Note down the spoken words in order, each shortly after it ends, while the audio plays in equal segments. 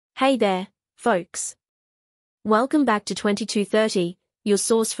Hey there, folks. Welcome back to 2230, your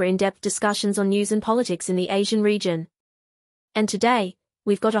source for in-depth discussions on news and politics in the Asian region. And today,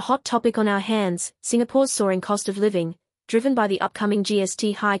 we've got a hot topic on our hands: Singapore's soaring cost of living, driven by the upcoming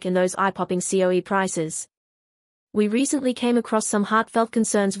GST hike and those eye-popping COE prices. We recently came across some heartfelt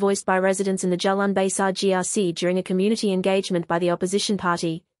concerns voiced by residents in the Jalan Besar GRC during a community engagement by the opposition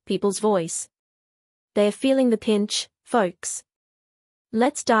party, People's Voice. They are feeling the pinch, folks.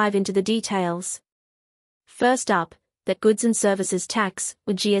 Let's dive into the details. First up, that goods and services tax,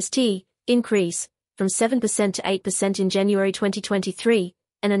 with GST, increase from 7% to 8% in January 2023,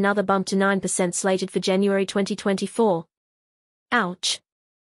 and another bump to 9% slated for January 2024. Ouch.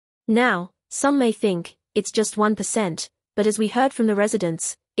 Now, some may think it's just 1%, but as we heard from the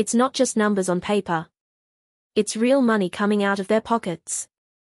residents, it's not just numbers on paper. It's real money coming out of their pockets.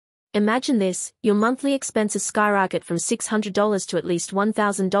 Imagine this: your monthly expenses skyrocket from $600 to at least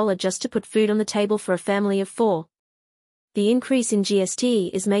 $1,000 just to put food on the table for a family of 4. The increase in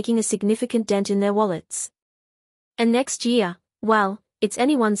GST is making a significant dent in their wallets. And next year, well, it's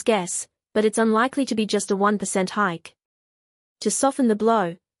anyone's guess, but it's unlikely to be just a 1% hike. To soften the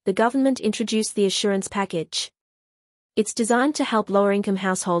blow, the government introduced the assurance package. It's designed to help lower-income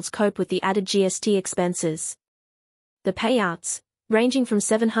households cope with the added GST expenses. The payouts, ranging from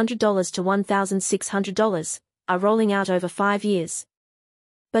 $700 to $1,600, are rolling out over 5 years.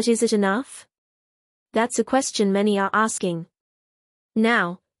 But is it enough? That's a question many are asking.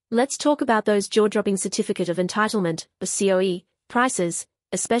 Now, let's talk about those jaw-dropping Certificate of Entitlement, or COE, prices,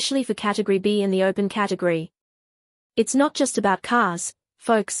 especially for Category B and the open category. It's not just about cars,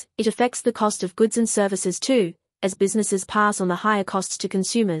 folks, it affects the cost of goods and services too, as businesses pass on the higher costs to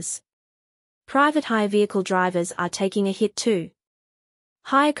consumers. Private hire vehicle drivers are taking a hit too.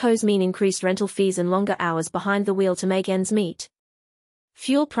 Higher COEs mean increased rental fees and longer hours behind the wheel to make ends meet.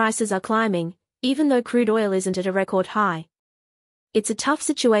 Fuel prices are climbing, even though crude oil isn't at a record high. It's a tough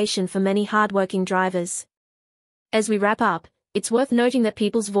situation for many hard-working drivers. As we wrap up, it's worth noting that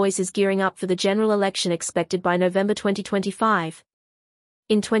People's Voice is gearing up for the general election expected by November 2025.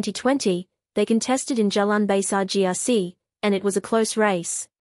 In 2020, they contested in Jalan Besar GRC, and it was a close race.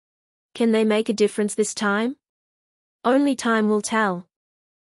 Can they make a difference this time? Only time will tell.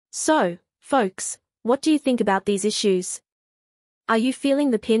 So, folks, what do you think about these issues? Are you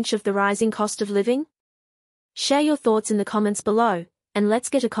feeling the pinch of the rising cost of living? Share your thoughts in the comments below, and let's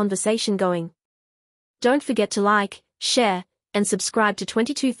get a conversation going. Don't forget to like, share, and subscribe to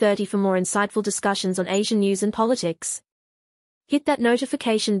 2230 for more insightful discussions on Asian news and politics. Hit that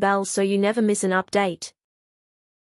notification bell so you never miss an update.